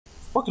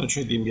Welcome to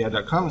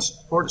TradeTheNBI.com. This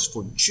report is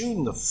for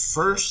June the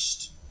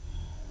 1st,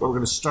 where we're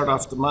going to start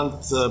off the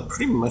month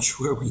pretty much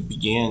where we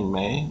began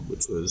May,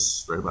 which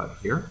was right about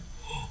here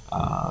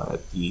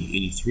at the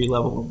 83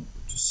 level,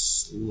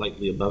 just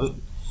slightly above it,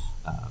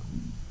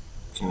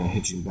 kind of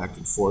hedging back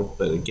and forth.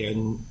 But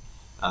again,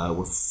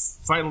 we're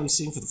finally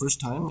seeing for the first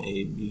time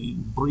a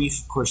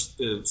brief, of course,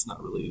 it's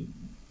not really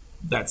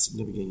that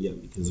significant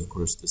yet because, of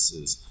course, this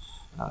is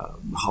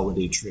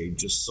holiday trade,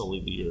 just solely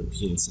the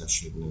European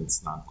session, and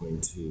it's not going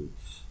to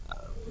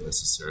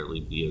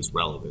necessarily be as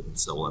relevant.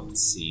 So we'll have to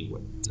see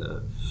what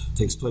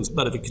takes place.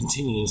 But if it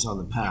continues on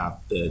the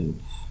path,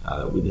 then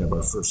we'd have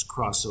our first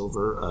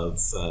crossover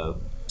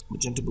of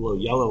magenta below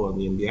yellow on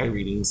the NBI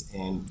readings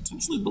and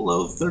potentially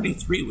below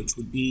 33, which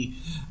would be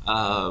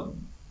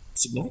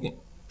significant.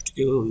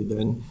 Particularly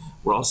then,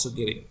 we're also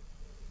getting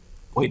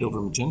white over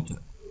magenta.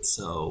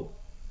 So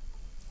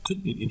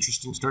could be an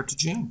interesting start to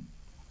June.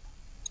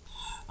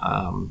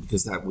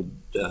 Because that would,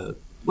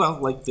 well,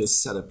 like this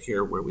setup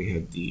here where we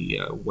had the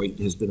white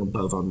has been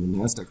above on the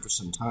NASDAQ for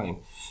some time.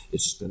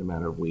 It's just been a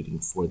matter of waiting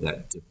for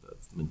that dip of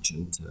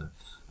magenta.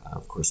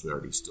 Of course, we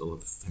already still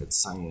have had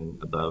cyan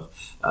above.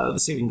 The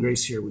saving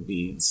grace here would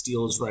be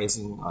steel is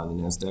rising on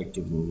the NASDAQ,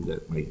 given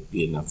that might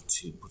be enough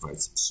to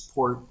provide some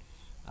support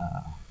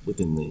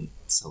within the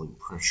selling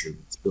pressure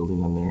that's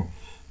building on there.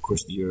 Of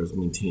course, the euro is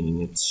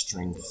maintaining its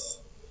strength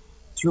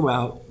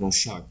throughout. No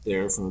shock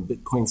there from a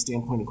Bitcoin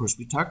standpoint. Of course,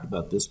 we talked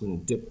about this when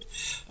it dipped,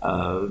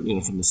 from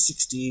the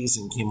 60s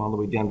and came all the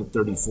way down to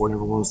 34, and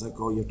everyone was like,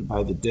 "Oh, you have to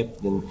buy the dip."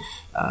 Then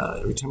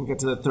every time we got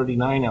to that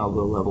 39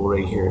 algo level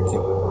right here, it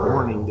kept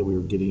warning that we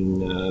were getting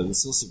the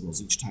sell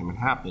signals each time it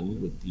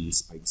happened with the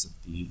spikes of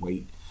the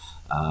white.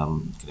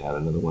 You can add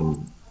another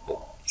one that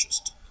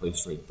just took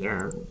place right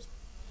there.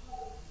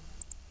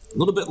 A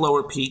little bit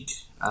lower peak,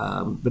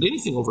 but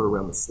anything over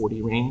around the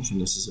 40 range, and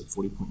this is at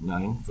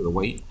 40.9 for the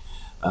white.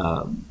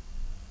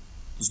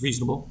 Was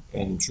reasonable,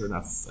 and sure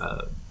enough,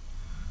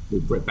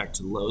 moved right back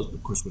to the lows. But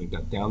of course, when it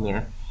got down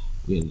there,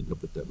 we ended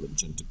up with that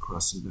magenta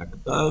crossing back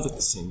above at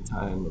the same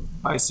time of the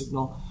buy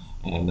signal,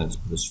 and that's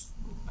put us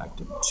back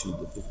up to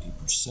the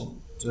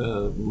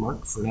 50%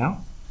 mark for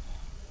now.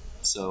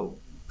 So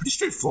pretty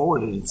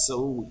straightforward, and it's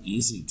so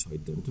easy to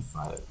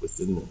identify it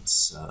within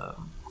this.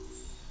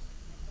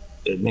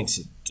 It makes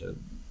it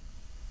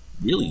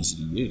really easy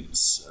to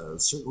use.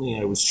 Certainly,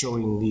 I was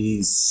showing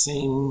these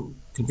same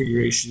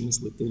configurations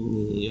within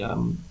the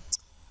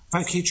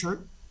 5K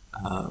chart.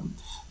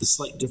 The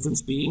slight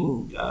difference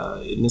being,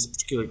 in this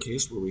particular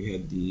case, where we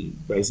had the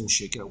rising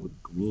shakeout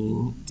with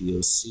green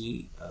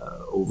DOC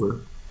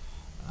over.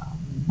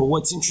 But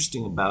what's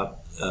interesting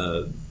about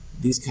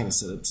these kind of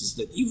setups is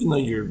that even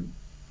though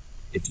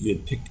if you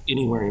had picked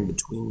anywhere in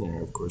between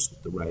there, of course,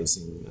 with the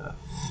rising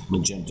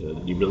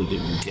magenta, you really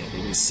didn't get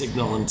any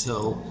signal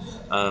until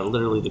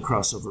literally the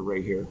crossover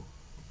right here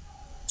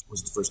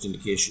was the first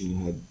indication.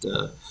 You had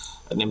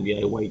an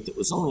NBI white that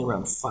was only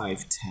around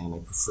 510.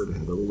 I prefer to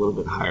have it a little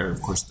bit higher.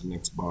 Of course, the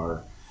next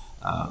bar,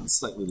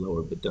 slightly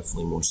lower, but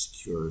definitely more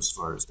secure as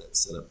far as that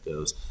setup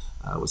goes,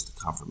 was the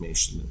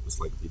confirmation that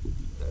was likely to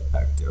lead that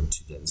back down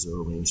to that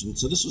zero range. And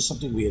so this was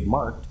something we had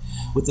marked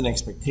with an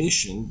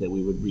expectation that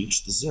we would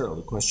reach the zero.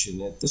 The question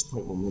at this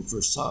point when we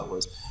first saw it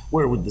was,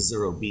 where would the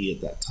zero be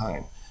at that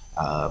time?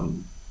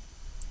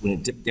 When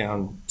it dipped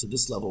down to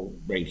this level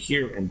right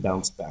here and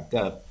bounced back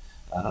up,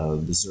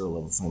 the zero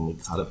level finally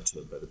caught up to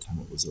it by the time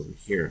it was over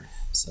here.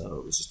 So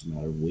it was just a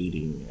matter of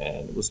waiting,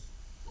 and it was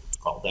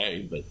all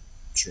day, but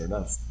sure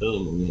enough,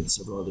 boom, and we had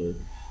several other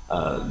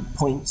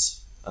points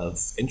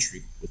of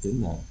entry within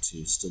that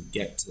to still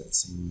get to that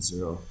same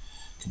zero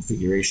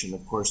configuration.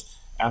 Of course,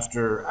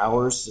 after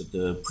hours that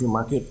the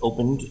pre-market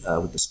opened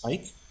with the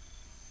spike,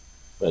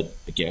 but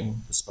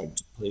again, the spike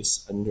took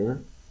place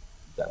under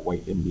that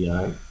white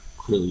NBI,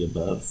 clearly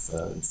above.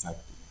 In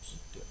fact, it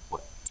peaked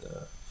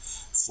at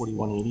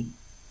 4180,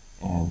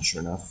 and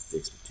sure enough, the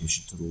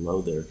expectation to the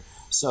low there.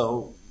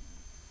 So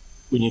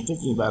when you're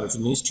thinking about it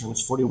from these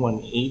terms,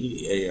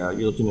 4180,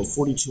 you're looking at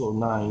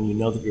 4209, you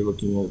know that you're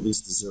looking at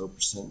least the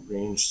 0%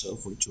 range, so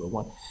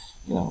 4201.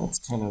 It's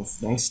kind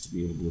of nice to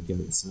be able to look at it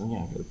and say,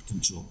 yeah, I got a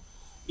potential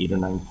 8 or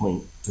 9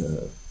 point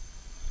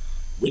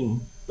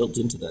win built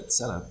into that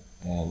setup,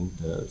 and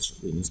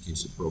certainly in this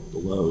case it broke the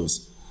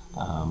lows.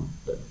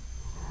 But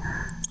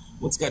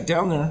once it got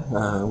down there,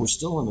 we're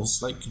still in a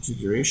slight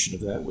configuration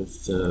of that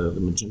with the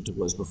magenta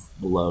was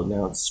below.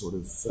 Now it's sort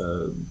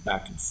of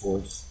back and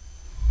forth.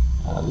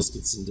 This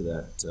gets into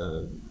that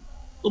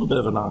little bit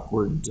of an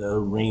awkward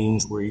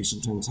range where you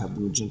sometimes have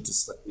the magenta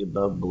slightly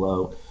above,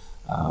 below.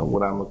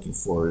 What I'm looking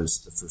for is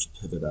the first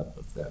pivot up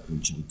of that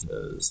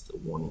magenta is the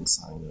warning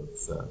sign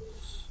of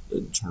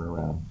the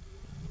turnaround.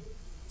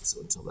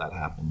 So until that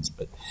happens,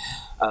 but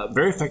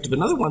very effective.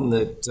 Another one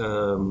that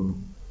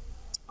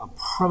I'll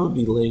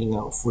probably be laying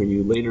out for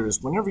you later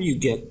is whenever you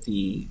get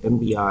the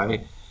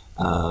NBI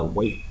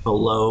white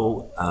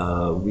below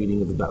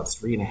reading of about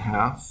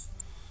 3.5.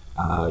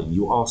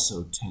 You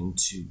also tend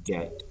to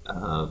get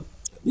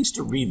at least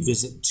a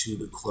revisit to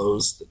the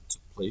close that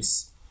took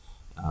place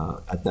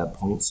at that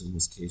point. So in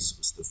this case, it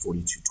was the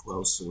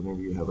 4212. So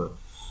whenever you have a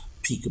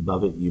peak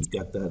above it, you've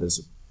got that as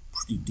a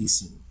pretty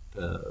decent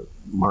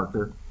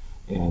marker.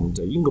 And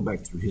you can go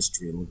back through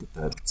history and look at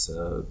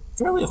that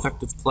fairly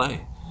effective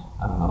play.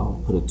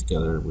 Put it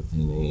together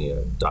within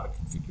a dot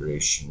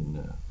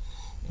configuration,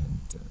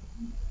 and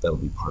that'll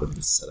be part of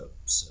the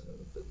setups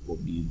that we'll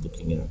be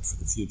looking at for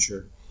the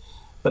future.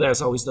 But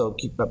as always, though,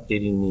 keep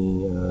updating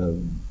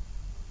the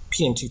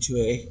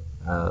PNT2A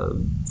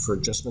for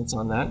adjustments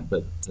on that.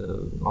 But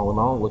all in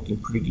all, looking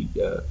pretty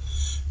good.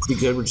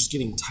 We're just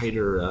getting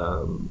tighter.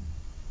 I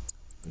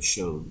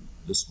show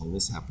this one.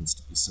 This happens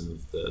to be some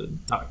of the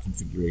dot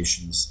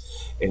configurations,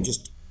 and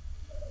just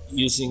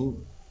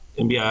using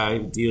MBI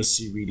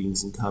DOC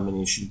readings in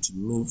combination to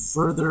move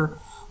further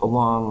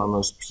along on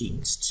those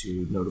peaks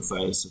to notify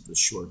us of the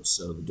short.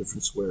 So the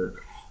difference where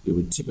we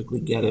would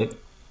typically get it,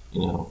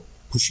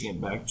 pushing it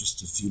back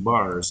just a few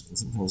bars, and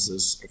sometimes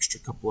those extra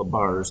couple of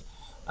bars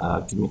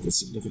can make a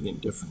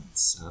significant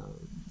difference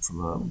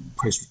from a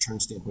price return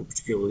standpoint,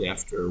 particularly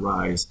after a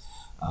rise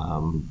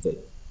that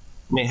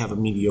may have a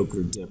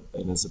mediocre dip,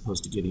 and as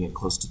opposed to getting it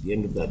close to the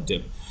end of that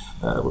dip,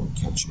 we'll be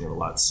catching it a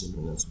lot sooner.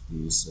 And that's what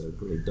these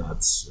gray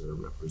dots are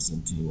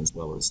representing, as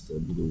well as the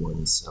blue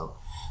ones. So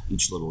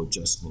each little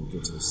adjustment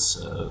gives us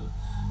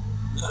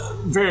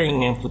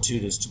varying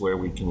amplitude as to where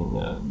we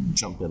can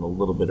jump in a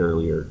little bit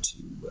earlier to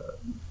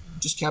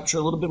just capture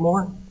a little bit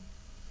more.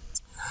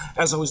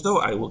 As always, though,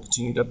 I will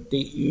continue to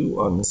update you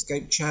on the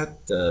Skype chat.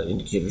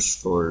 Indicators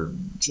for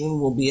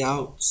June will be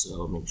out,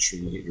 so make sure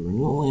you get your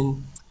renewal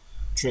in.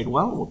 Trade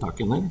well. We'll talk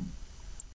to you later.